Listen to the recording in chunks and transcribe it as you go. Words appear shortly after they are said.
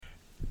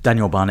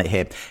Daniel Barnett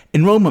here.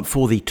 Enrolment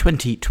for the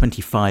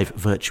 2025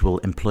 Virtual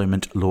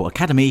Employment Law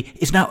Academy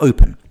is now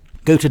open.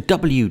 Go to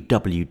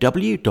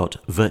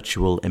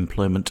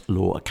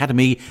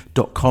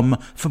www.virtualemploymentlawacademy.com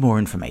for more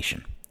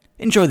information.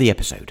 Enjoy the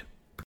episode.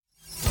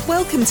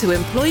 Welcome to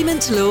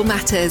Employment Law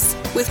Matters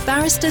with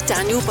Barrister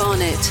Daniel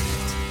Barnett.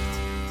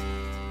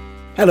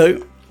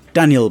 Hello,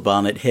 Daniel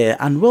Barnett here,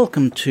 and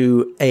welcome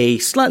to a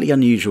slightly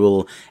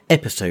unusual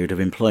episode of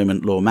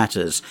Employment Law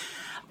Matters.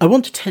 I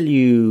want to tell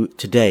you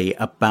today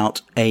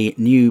about a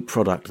new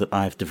product that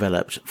I've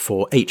developed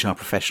for HR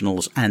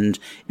professionals and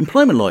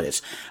employment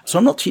lawyers. So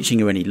I'm not teaching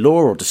you any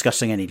law or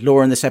discussing any law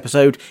in this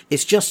episode.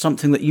 It's just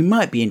something that you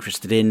might be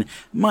interested in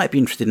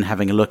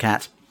having a look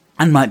at,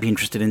 and might be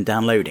interested in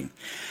downloading.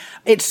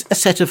 It's a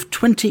set of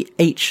 20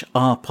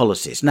 HR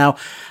policies. Now,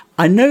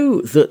 I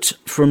know that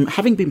from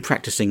having been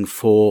practicing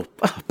for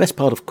best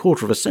part of a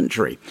quarter of a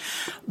century,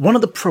 one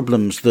of the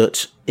problems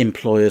that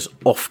employers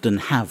often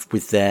have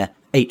with their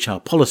HR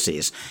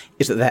policies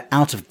is that they're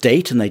out of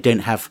date and they don't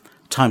have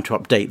time to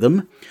update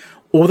them,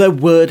 or they're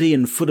wordy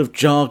and full of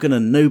jargon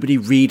and nobody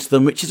reads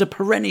them, which is a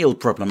perennial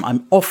problem.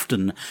 I'm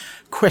often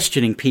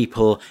questioning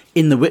people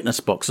in the witness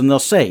box and they'll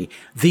say,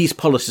 these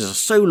policies are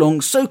so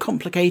long, so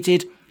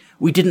complicated,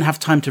 we didn't have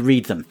time to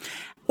read them.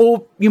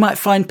 Or you might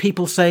find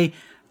people say,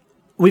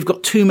 we've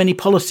got too many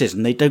policies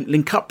and they don't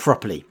link up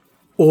properly.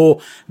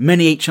 Or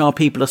many HR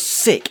people are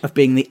sick of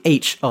being the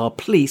HR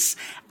police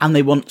and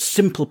they want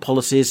simple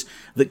policies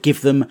that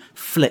give them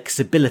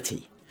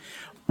flexibility.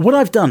 What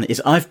I've done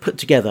is I've put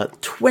together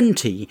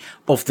 20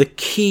 of the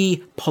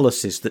key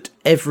policies that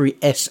every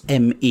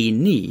SME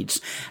needs,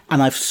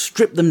 and I've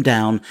stripped them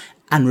down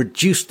and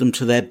reduced them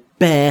to their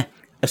bare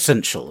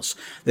essentials.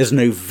 There's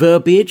no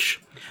verbiage,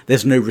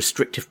 there's no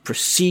restrictive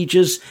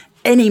procedures,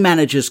 any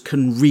managers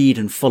can read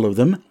and follow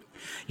them.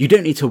 You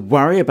don't need to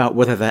worry about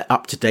whether they're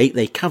up to date.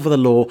 They cover the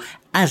law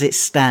as it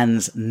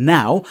stands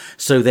now,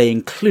 so they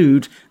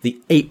include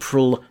the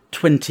April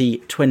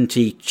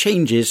 2020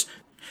 changes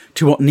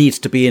to what needs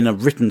to be in a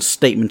written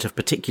statement of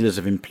particulars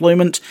of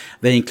employment.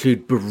 They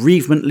include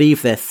bereavement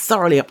leave. They're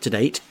thoroughly up to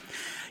date.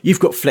 You've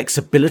got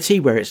flexibility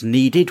where it's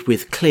needed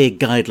with clear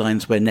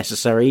guidelines where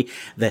necessary.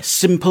 They're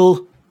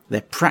simple,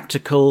 they're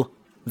practical,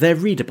 they're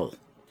readable.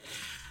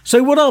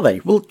 So what are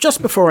they? Well,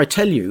 just before I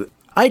tell you,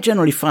 I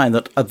generally find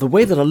that the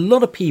way that a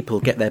lot of people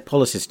get their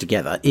policies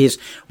together is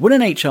when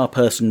an HR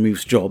person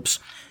moves jobs,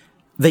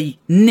 they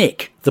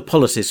nick the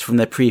policies from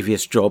their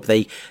previous job,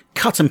 they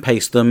cut and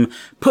paste them,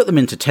 put them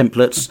into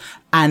templates,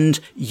 and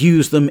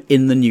use them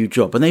in the new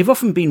job. And they've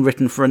often been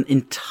written for an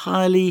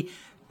entirely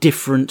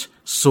different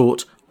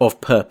sort of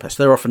purpose.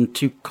 They're often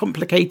too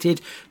complicated,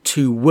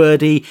 too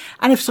wordy,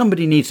 and if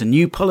somebody needs a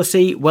new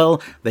policy,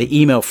 well, they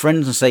email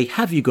friends and say,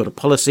 have you got a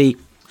policy?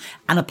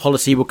 And a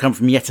policy will come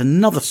from yet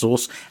another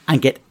source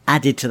and get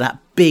added to that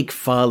big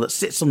file that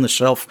sits on the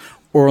shelf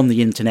or on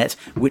the internet,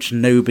 which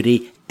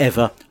nobody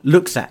ever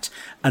looks at.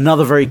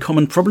 Another very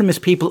common problem is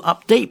people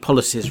update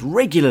policies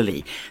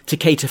regularly to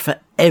cater for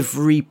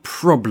every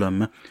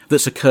problem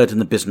that's occurred in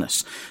the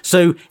business.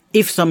 So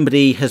if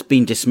somebody has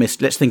been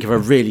dismissed, let's think of a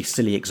really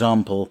silly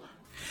example,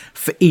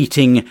 for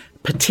eating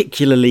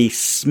particularly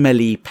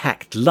smelly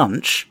packed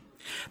lunch,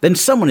 then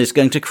someone is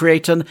going to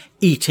create an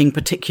eating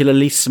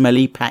particularly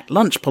smelly packed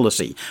lunch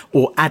policy,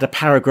 or add a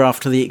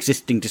paragraph to the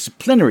existing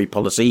disciplinary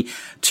policy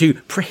to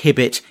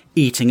prohibit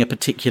eating a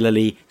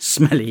particularly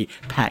smelly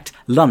packed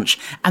lunch.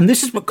 And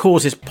this is what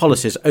causes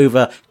policies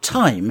over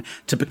time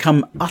to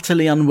become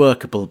utterly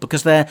unworkable,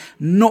 because they're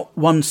not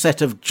one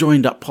set of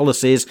joined up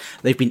policies.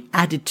 They've been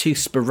added to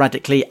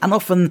sporadically, and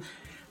often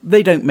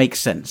they don't make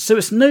sense. So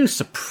it's no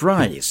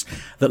surprise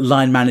that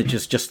line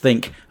managers just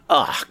think,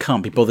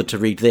 can't be bothered to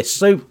read this.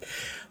 So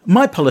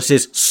my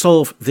policies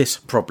solve this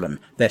problem.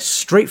 They're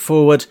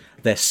straightforward,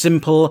 they're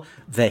simple,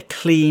 they're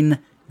clean,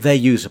 they're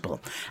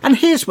usable. And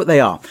here's what they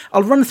are.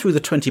 I'll run through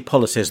the 20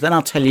 policies, then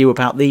I'll tell you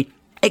about the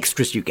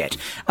extras you get.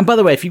 And by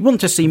the way, if you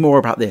want to see more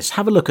about this,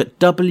 have a look at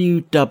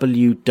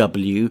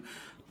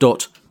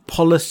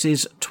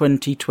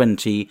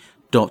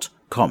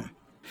www.policies2020.com.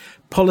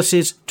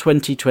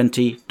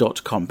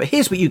 policies2020.com. But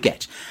here's what you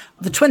get.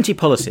 The 20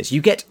 policies.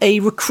 You get a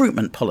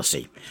recruitment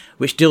policy,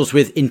 which deals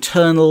with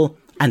internal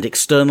and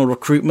external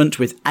recruitment,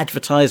 with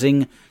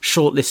advertising,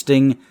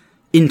 shortlisting,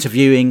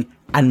 interviewing,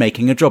 and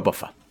making a job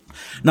offer.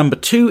 Number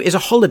 2 is a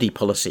holiday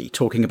policy,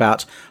 talking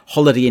about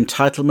holiday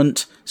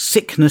entitlement,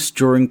 sickness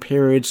during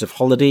periods of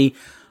holiday,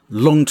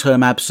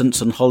 long-term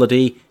absence on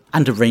holiday,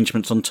 and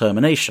arrangements on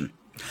termination.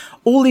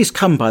 All these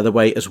come, by the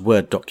way, as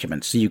Word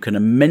documents, so you can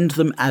amend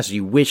them as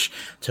you wish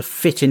to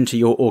fit into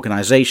your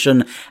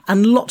organisation,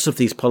 and lots of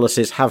these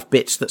policies have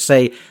bits that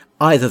say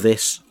either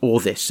this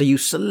or this, so you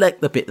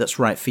select the bit that's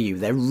right for you.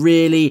 They're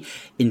really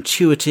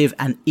intuitive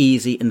and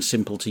easy and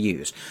simple to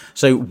use.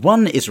 So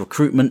 1 is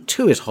recruitment,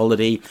 2 is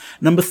holiday,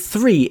 number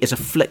 3 is a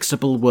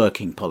flexible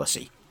working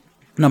policy.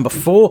 Number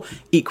 4,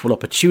 equal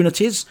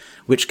opportunities,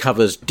 which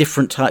covers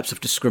different types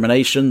of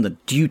discrimination, the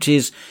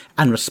duties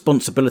and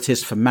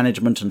responsibilities for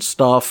management and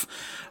staff,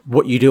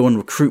 what you do on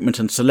recruitment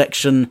and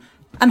selection,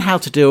 and how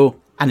to deal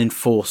and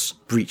enforce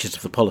breaches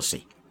of the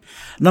policy.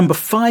 Number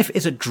 5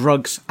 is a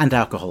drugs and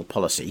alcohol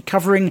policy,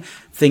 covering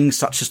things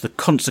such as the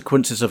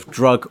consequences of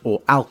drug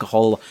or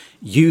alcohol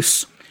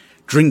use,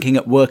 drinking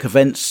at work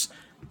events,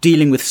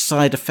 dealing with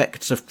side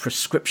effects of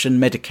prescription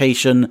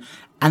medication,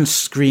 and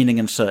screening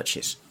and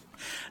searches.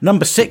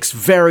 Number 6,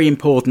 very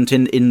important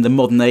in the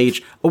modern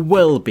age, a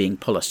well-being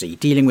policy,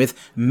 dealing with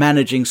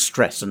managing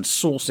stress and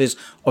sources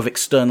of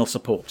external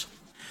support.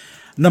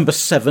 Number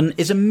 7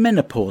 is a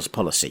menopause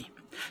policy,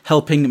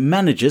 helping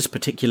managers,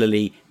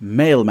 particularly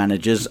male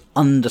managers,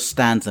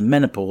 understand the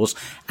menopause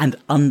and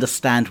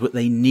understand what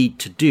they need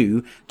to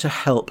do to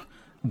help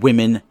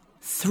women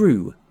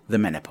through the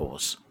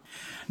menopause.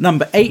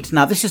 Number 8,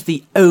 now this is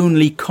the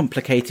only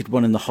complicated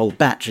one in the whole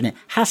batch, and it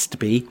has to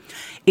be,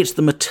 it's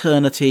the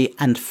maternity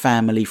and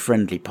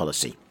family-friendly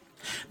policy.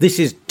 This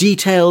is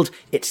detailed,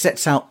 it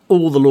sets out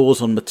all the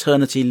laws on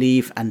maternity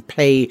leave and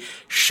pay,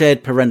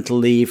 shared parental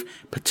leave,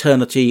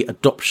 paternity,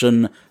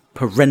 adoption,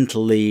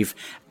 parental leave,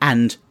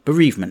 and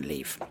bereavement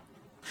leave.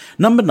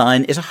 Number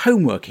 9 is a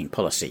homeworking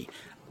policy.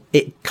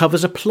 It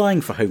covers applying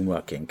for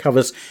homeworking,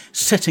 covers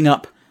setting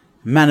up,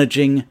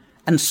 managing,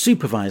 and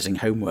supervising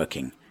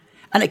homeworking.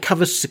 And it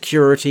covers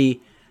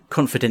security,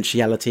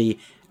 confidentiality,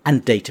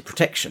 and data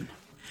protection.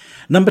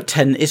 Number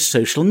 10 is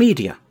social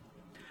media.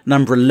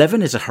 Number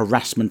 11 is a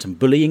harassment and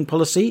bullying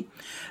policy.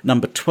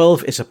 Number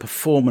 12 is a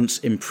performance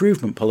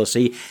improvement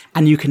policy,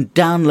 and you can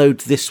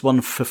download this one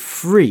for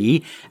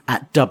free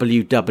at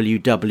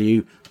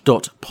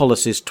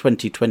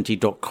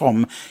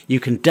www.policies2020.com. You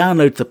can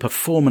download the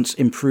performance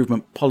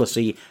improvement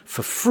policy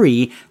for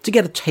free to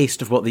get a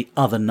taste of what the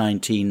other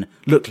 19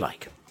 look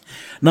like.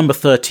 Number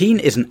 13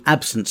 is an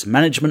absence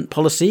management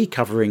policy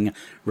covering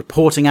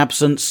reporting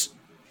absence,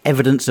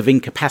 evidence of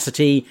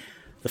incapacity,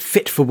 the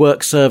Fit for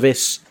Work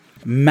service,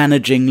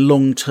 managing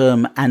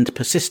long-term and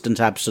persistent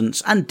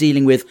absence, and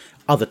dealing with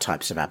other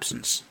types of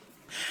absence.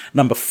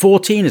 Number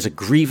 14 is a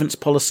grievance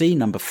policy.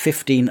 Number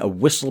 15, a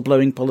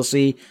whistleblowing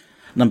policy.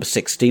 Number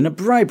 16, a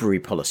bribery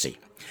policy.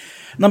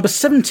 Number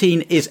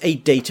 17 is a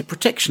data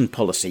protection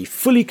policy,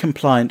 fully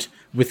compliant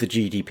with the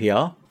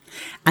GDPR.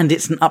 And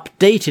it's an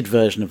updated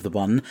version of the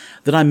one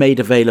that I made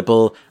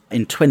available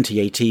in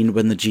 2018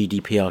 when the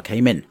GDPR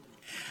came in.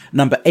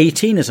 Number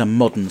 18 is a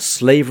modern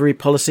slavery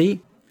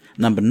policy.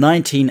 Number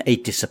 19, a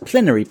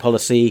disciplinary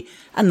policy.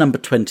 And number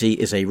 20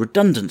 is a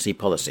redundancy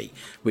policy,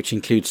 which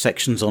includes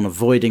sections on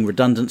avoiding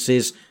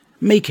redundancies,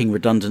 making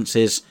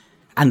redundancies,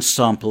 and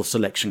sample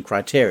selection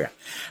criteria.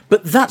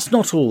 But that's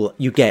not all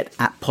you get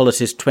at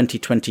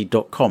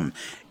policies2020.com.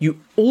 You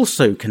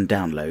also can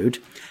download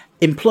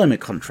employment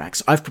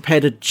contracts. I've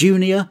prepared a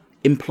junior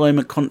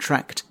employment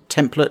contract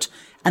template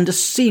and a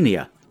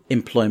senior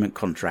employment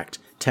contract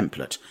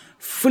template,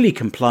 fully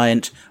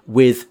compliant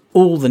with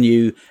all the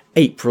new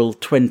April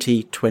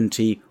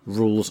 2020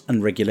 rules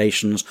and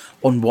regulations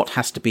on what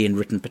has to be in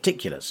written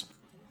particulars.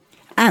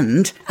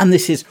 And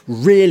this is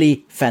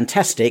really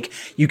fantastic,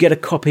 you get a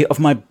copy of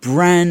my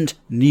brand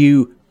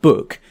new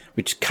book,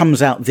 which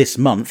comes out this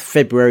month,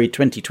 February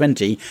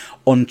 2020,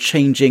 on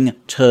changing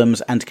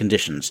terms and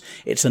conditions.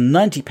 It's a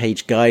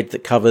 90-page guide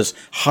that covers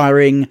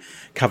hiring,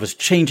 covers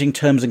changing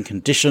terms and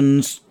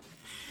conditions.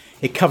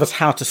 It covers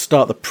how to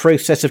start the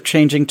process of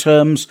changing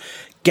terms,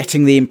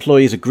 getting the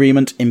employee's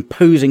agreement,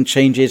 imposing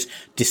changes,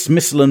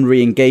 dismissal and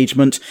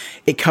re-engagement.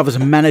 It covers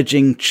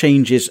managing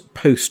changes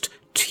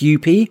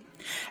post-TUPE,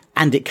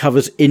 and it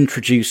covers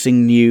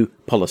introducing new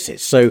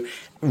policies. So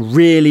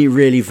really,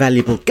 really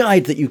valuable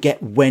guide that you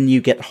get when you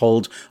get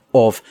hold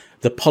of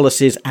the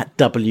policies at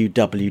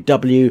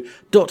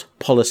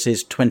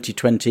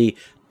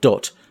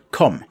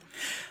www.policies2020.com.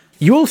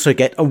 You also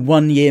get a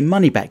 1-year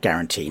money-back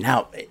guarantee.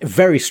 Now,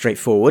 very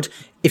straightforward.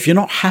 If you're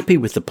not happy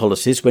with the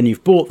policies when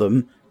you've bought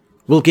them,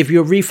 we'll give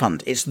you a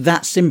refund. It's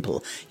that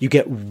simple. You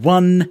get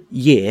 1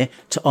 year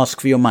to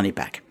ask for your money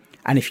back.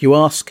 And if you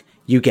ask,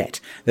 you get.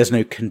 There's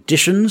no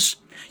conditions.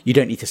 You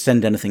don't need to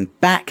send anything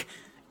back.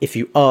 If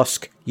you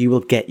ask, you will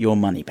get your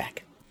money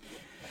back.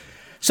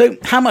 So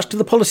how much do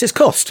the policies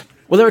cost?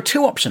 Well, there are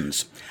two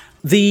options.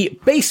 The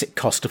basic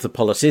cost of the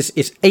policies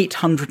is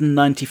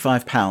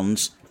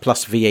 £895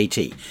 plus VAT.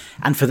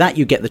 And for that,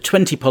 you get the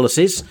 20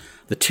 policies,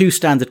 the 2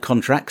 standard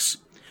contracts,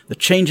 the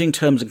changing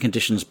terms and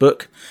conditions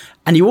book,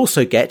 and you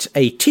also get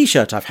a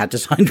t-shirt I've had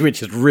designed,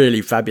 which is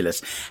really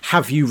fabulous.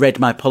 Have you read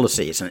my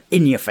policy? It's an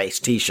in-your-face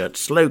t-shirt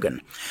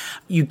slogan.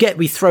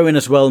 We throw in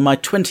as well my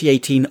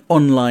 2018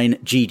 online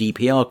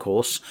GDPR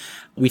course.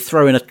 We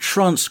throw in a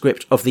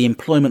transcript of the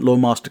Employment Law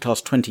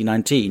Masterclass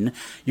 2019.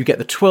 You get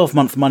the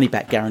 12-month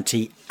money-back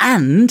guarantee.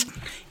 And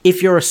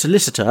if you're a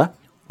solicitor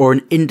or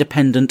an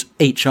independent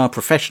HR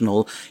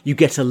professional, you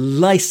get a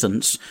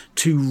license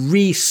to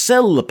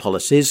resell the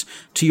policies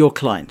to your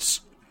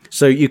clients.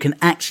 So you can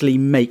actually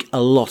make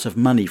a lot of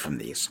money from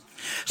these.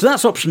 So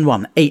that's option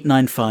 1,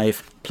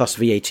 895 plus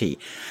VAT.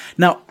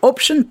 Now,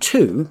 option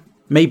 2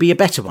 may be a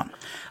better one.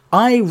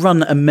 I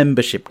run a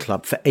membership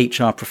club for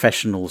HR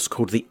professionals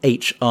called the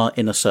HR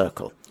Inner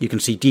Circle. You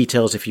can see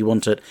details if you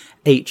want at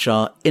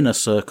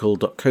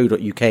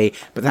hrinnercircle.co.uk,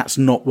 but that's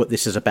not what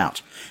this is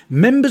about.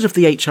 Members of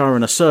the HR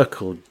Inner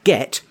Circle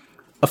get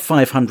a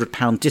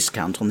 £500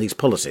 discount on these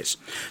policies.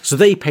 So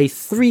they pay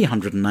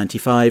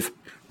 £395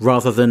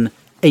 rather than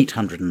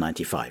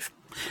 £895.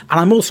 And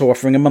I'm also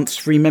offering a month's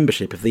free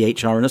membership of the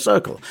HR Inner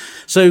Circle.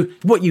 So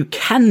what you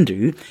can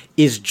do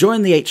is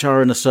join the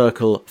HR Inner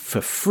Circle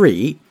for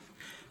free,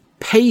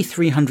 pay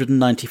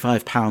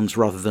 £395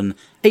 rather than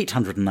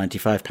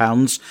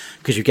 £895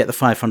 because you get the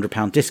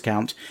 £500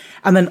 discount,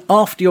 and then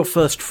after your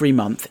first free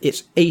month,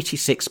 it's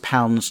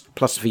 £86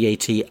 plus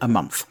VAT a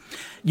month.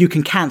 You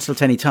can cancel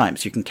at any time,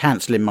 so you can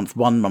cancel in month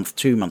 1, month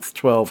 2, month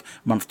 12,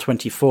 month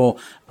 24.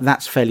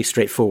 That's fairly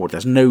straightforward.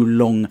 There's no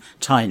long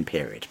time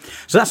period.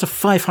 So that's a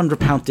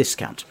 £500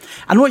 discount.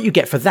 And what you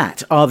get for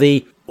that are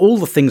all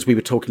the things we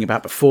were talking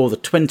about before, the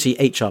 20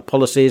 HR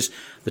policies,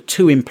 the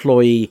 2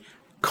 employee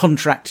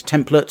contract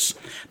templates,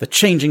 the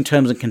changing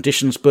terms and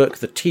conditions book,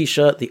 the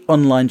t-shirt, the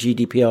online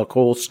GDPR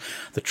course,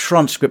 the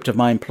transcript of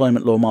my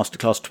Employment Law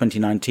Masterclass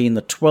 2019,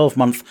 the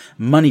 12-month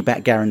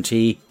money-back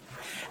guarantee,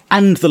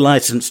 and the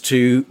license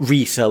to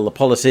resell the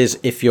policies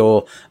if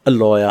you're a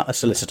lawyer, a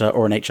solicitor,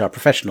 or an HR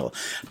professional.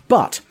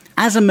 But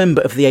as a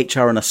member of the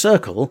HR Inner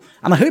Circle,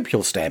 and I hope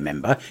you'll stay a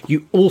member,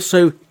 you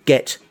also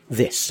get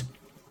this.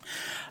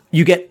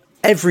 You get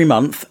every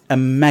month a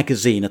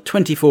magazine, a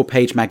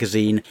 24-page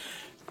magazine,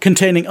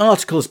 containing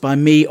articles by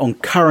me on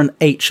current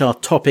HR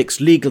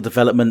topics, legal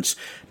developments,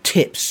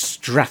 tips,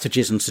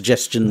 strategies and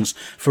suggestions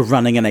for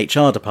running an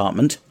HR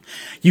department.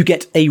 You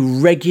get a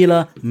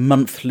regular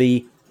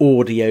monthly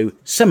audio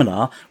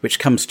seminar, which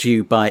comes to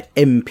you by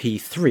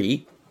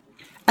MP3.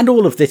 And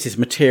all of this is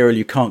material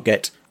you can't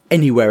get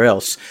anywhere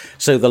else.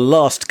 So the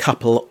last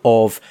couple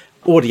of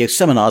audio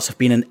seminars have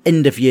been an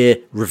end-of-year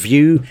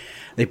review.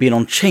 They've been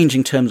on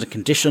changing terms and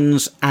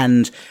conditions,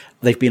 and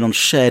they've been on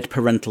shared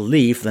parental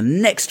leave. The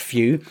next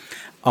few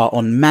are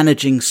on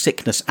managing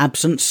sickness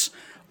absence,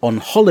 on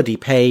holiday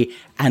pay,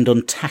 and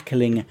on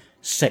tackling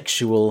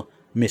sexual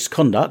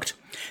misconduct.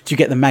 So you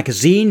get the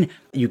magazine,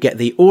 you get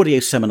the audio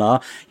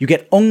seminar, you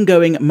get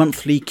ongoing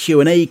monthly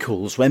Q&A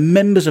calls where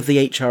members of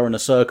the HR Inner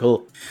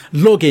Circle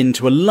log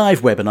into a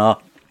live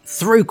webinar,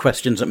 throw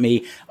questions at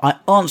me, I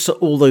answer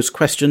all those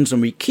questions,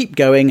 and we keep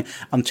going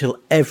until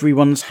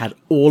everyone's had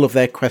all of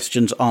their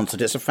questions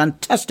answered. It's a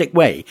fantastic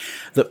way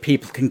that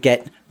people can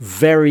get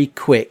very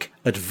quick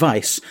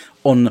advice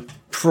on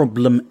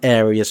problem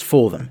areas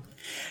for them.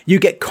 You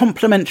get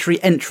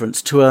complimentary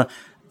entrance to a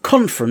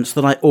conference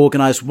that I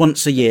organise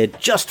once a year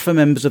just for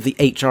members of the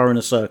HR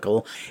Inner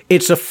Circle.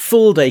 It's a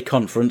full-day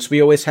conference. We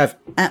always have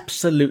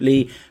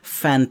absolutely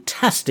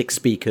fantastic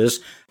speakers.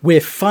 We're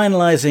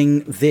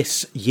finalising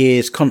this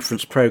year's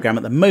conference programme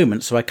at the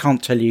moment, so I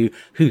can't tell you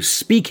who's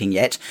speaking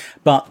yet.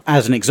 But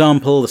as an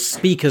example, the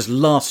speakers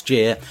last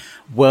year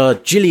were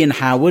Gillian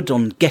Howard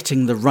on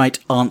getting the right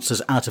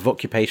answers out of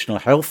occupational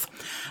health,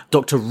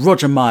 Dr.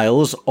 Roger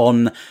Miles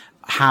on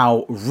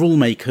how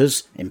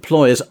rulemakers,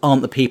 employers,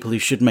 aren't the people who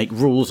should make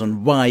rules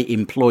and why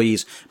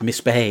employees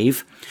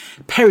misbehave,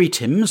 Perry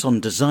Timms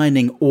on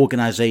designing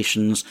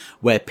organisations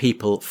where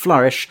people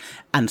flourish,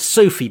 and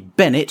Sophie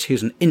Bennett,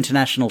 who's an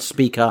international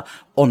speaker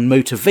on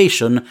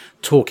motivation,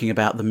 talking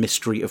about the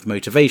mystery of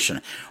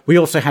motivation. We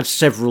also had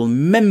several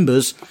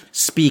members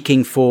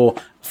speaking for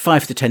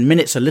 5 to 10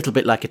 minutes, a little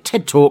bit like a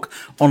TED Talk,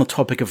 on a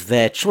topic of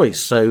their choice.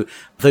 So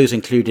those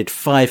included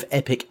 5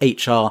 epic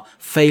HR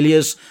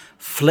failures,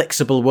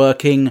 flexible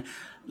working,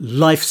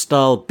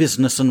 lifestyle,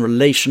 business and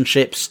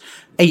relationships,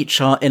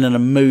 HR in an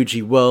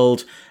emoji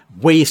world,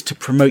 ways to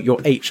promote your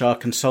HR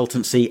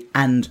consultancy,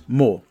 and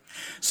more.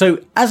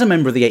 So as a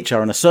member of the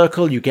HR Inner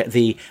Circle, you get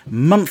the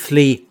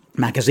monthly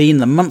magazine,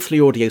 the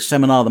monthly audio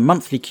seminar, the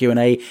monthly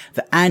Q&A,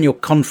 the annual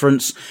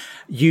conference.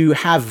 You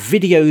have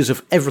videos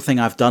of everything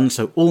I've done,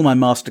 so all my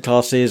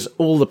masterclasses,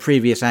 all the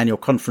previous annual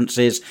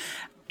conferences.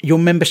 Your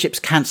membership's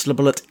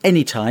cancelable at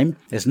any time.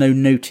 There's no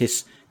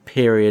notice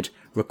period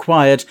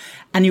required.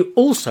 And you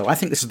also, I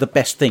think this is the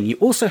best thing, you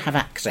also have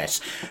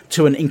access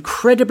to an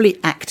incredibly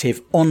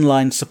active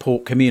online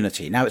support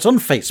community. Now, it's on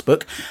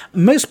Facebook.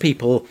 Most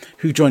people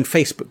who join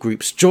Facebook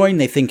groups join,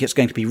 they think it's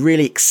going to be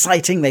really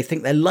exciting, they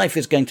think their life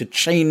is going to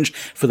change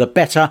for the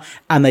better,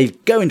 and they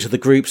go into the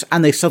groups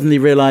and they suddenly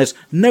realise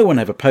no one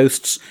ever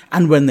posts,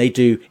 and when they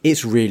do,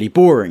 it's really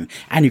boring,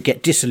 and you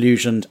get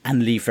disillusioned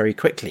and leave very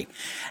quickly.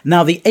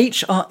 Now, the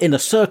HR Inner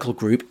Circle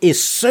group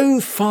is so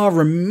far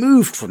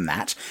removed from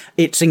that,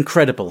 it's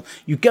incredible.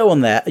 You go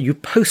on there, you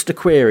post a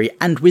query,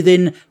 and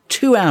within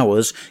 2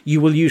 hours, you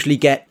will usually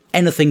get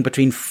anything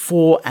between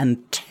 4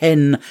 and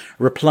 10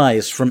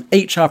 replies from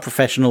HR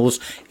professionals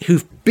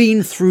who've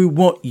been through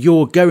what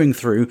you're going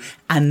through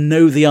and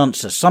know the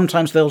answers.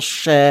 Sometimes they'll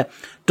share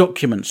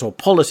documents or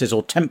policies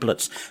or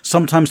templates.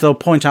 Sometimes they'll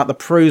point out the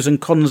pros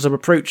and cons of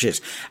approaches,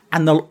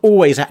 and they'll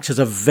always act as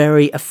a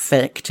very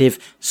effective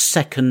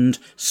second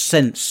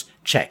sense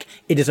check.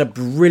 It is a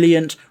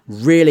brilliant,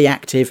 really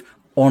active,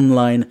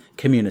 online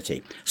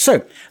community.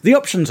 So the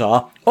options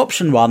are: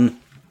 option 1,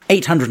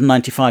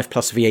 $895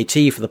 plus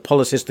VAT for the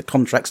policies, the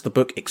contracts, the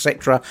book,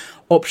 etc.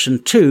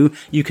 Option 2,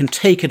 you can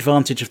take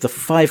advantage of the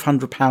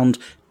 £500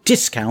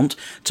 discount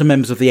to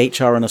members of the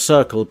HR Inner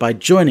Circle by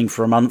joining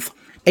for a month,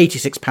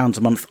 £86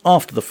 a month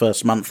after the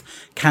first month,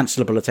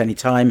 cancelable at any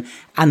time,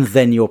 and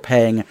then you're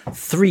paying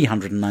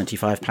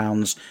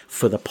 £395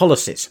 for the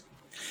policies.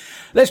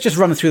 Let's just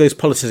run through those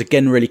policies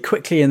again really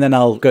quickly, and then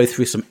I'll go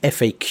through some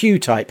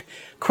FAQ type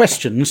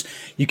questions.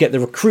 You get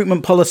the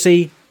recruitment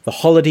policy, the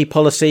holiday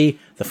policy,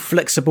 the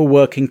flexible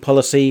working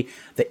policy,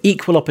 the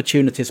equal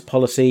opportunities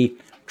policy,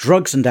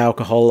 drugs and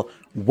alcohol,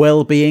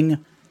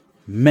 well-being,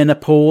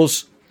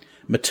 menopause,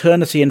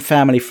 maternity and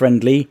family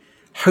friendly,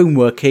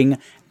 homeworking,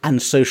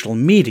 and social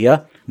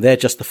media. They're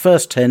just the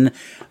first 10.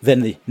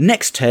 Then the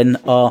next 10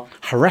 are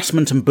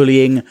harassment and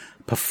bullying,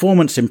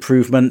 performance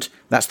improvement.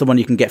 That's the one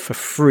you can get for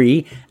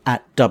free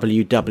at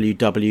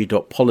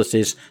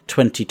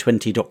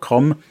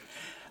www.policies2020.com.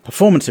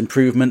 Performance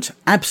improvement,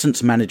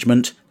 absence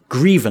management,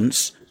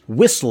 grievance,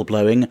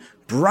 whistleblowing,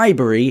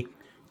 bribery,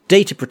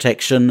 data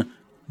protection,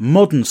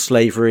 modern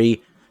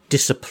slavery,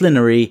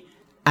 disciplinary,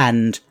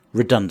 and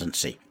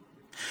redundancy.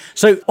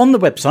 So on the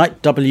website,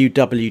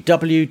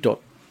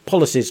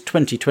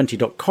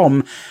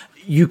 www.policies2020.com,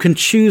 you can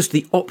choose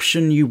the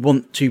option you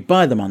want to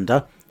buy them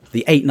under,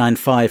 the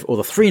 895 or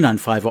the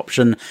 395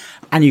 option,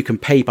 and you can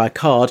pay by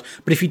card.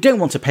 But if you don't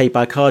want to pay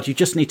by card, you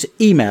just need to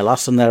email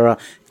us, and there are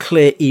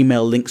clear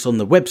email links on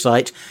the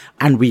website,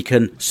 and we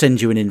can send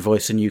you an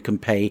invoice and you can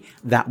pay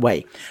that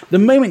way. The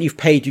moment you've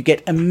paid, you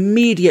get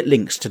immediate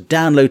links to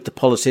download the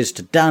policies,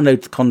 to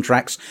download the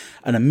contracts,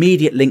 an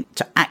immediate link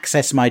to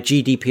access my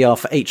GDPR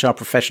for HR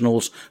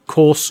professionals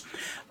course,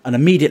 an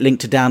immediate link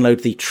to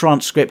download the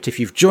transcript. If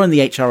you've joined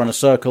the HR Inner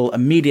Circle,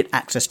 immediate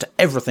access to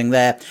everything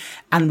there.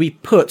 And we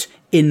put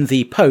in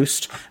the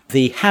post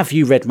the Have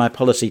You Read My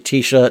Policy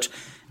t-shirt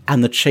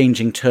and the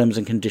Changing Terms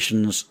and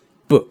Conditions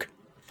book.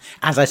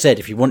 As I said,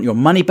 if you want your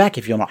money back,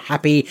 if you're not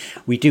happy,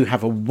 we do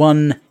have a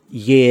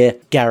 1-year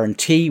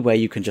guarantee where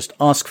you can just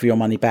ask for your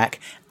money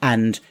back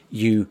and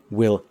you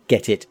will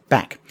get it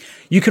back.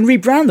 You can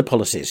rebrand the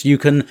policies. You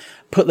can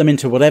put them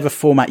into whatever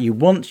format you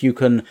want. You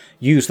can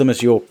use them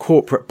as your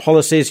corporate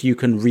policies. You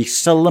can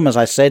resell them, as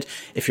I said,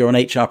 if you're an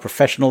HR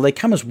professional. They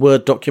come as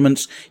Word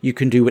documents. You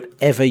can do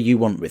whatever you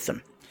want with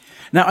them.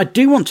 Now, I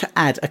do want to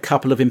add a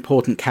couple of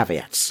important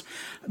caveats.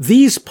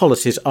 These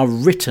policies are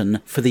written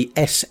for the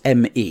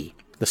SME,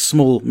 the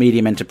Small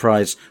Medium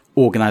Enterprise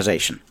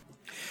Organisation.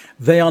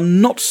 They are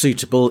not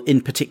suitable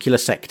in particular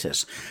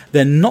sectors.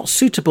 They're not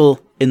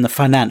suitable in the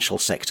financial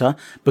sector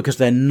because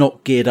they're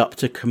not geared up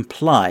to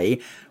comply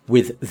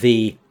with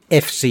the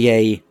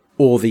FCA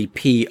or the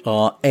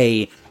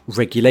PRA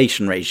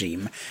regulation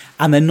regime.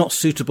 And they're not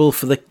suitable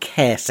for the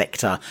care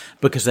sector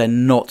because they're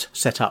not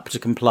set up to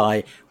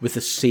comply with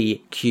the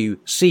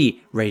CQC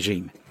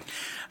regime.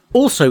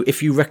 Also,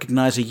 if you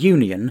recognise a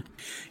union,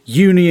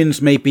 unions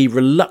may be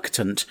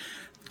reluctant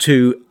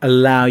to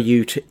allow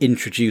you to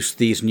introduce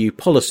these new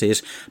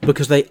policies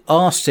because they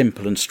are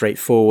simple and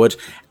straightforward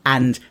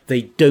and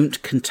they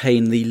don't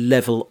contain the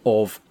level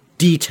of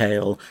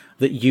detail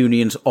that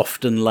unions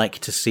often like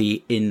to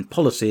see in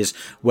policies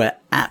where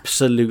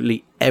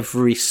absolutely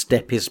every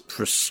step is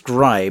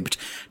prescribed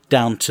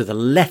down to the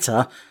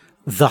letter,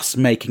 thus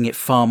making it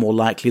far more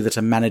likely that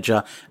a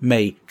manager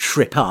may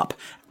trip up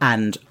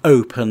and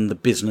open the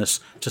business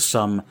to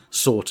some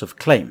sort of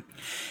claim.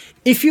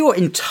 If you're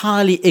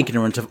entirely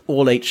ignorant of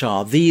all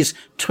HR, these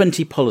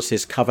 20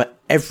 policies cover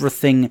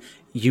everything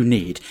you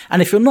need.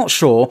 And if you're not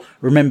sure,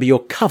 remember you're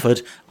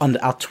covered under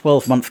our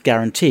 12-month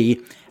guarantee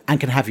and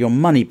can have your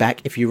money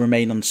back if you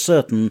remain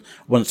uncertain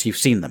once you've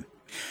seen them.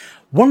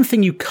 One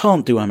thing you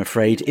can't do, I'm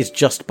afraid, is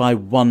just buy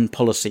one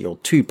policy or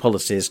two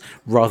policies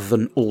rather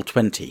than all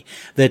 20.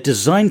 They're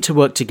designed to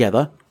work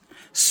together.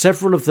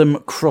 Several of them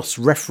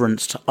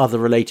cross-reference to other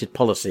related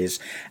policies,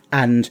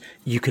 and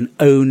you can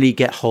only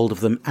get hold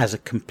of them as a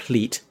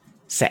complete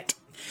set.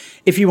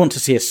 If you want to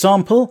see a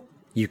sample,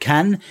 you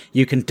can.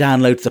 You can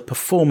download the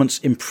Performance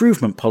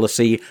Improvement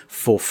Policy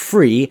for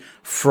free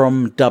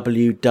from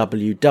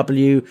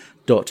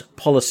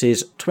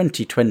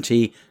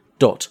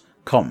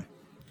www.policies2020.com.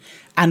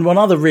 And one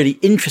other really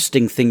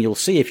interesting thing you'll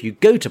see if you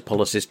go to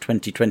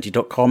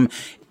policies2020.com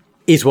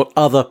is what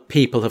other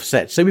people have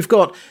said. So we've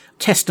got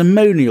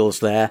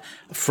testimonials there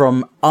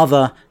from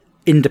other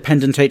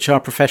independent HR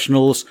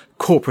professionals,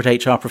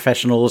 corporate HR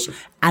professionals,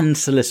 and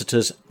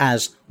solicitors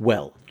as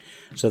well.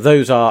 So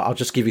those are, I'll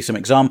just give you some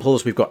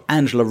examples. We've got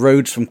Angela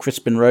Rhodes from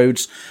Crispin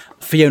Rhodes,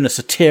 Fiona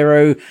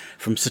Sotero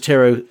from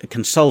Sotero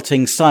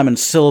Consulting, Simon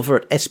Silver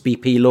at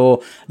SBP Law,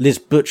 Liz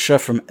Butcher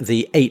from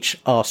the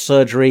HR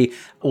Surgery.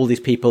 All these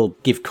people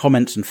give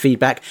comments and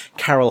feedback.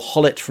 Carol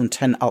Hollett from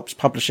 10 Alps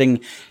Publishing,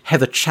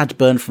 Heather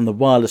Chadburn from the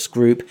Wireless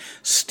Group,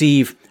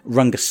 Steve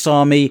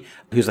Rangasamy,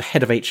 who's the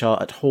head of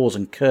HR at Hawes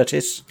 &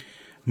 Curtis,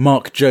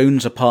 Mark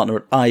Jones, a partner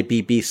at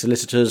IBB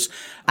Solicitors,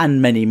 and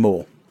many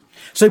more.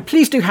 So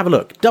please do have a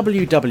look,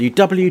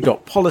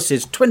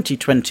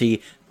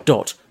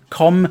 www.policies2020.com.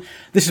 employmentlawmatters.com.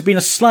 This has been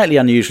a slightly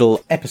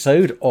unusual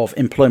episode of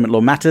Employment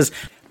Law Matters,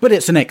 but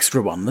it's an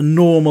extra one. The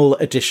normal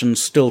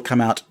editions still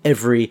come out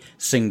every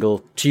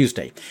single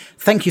Tuesday.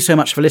 Thank you so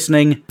much for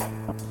listening.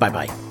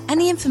 Bye-bye.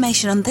 Any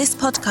information on this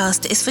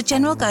podcast is for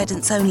general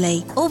guidance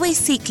only. Always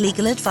seek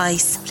legal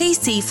advice. Please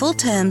see full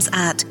terms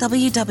at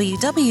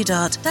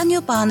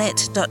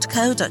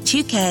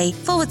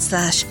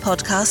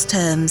www.danielbarnett.co.uk/podcast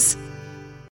terms.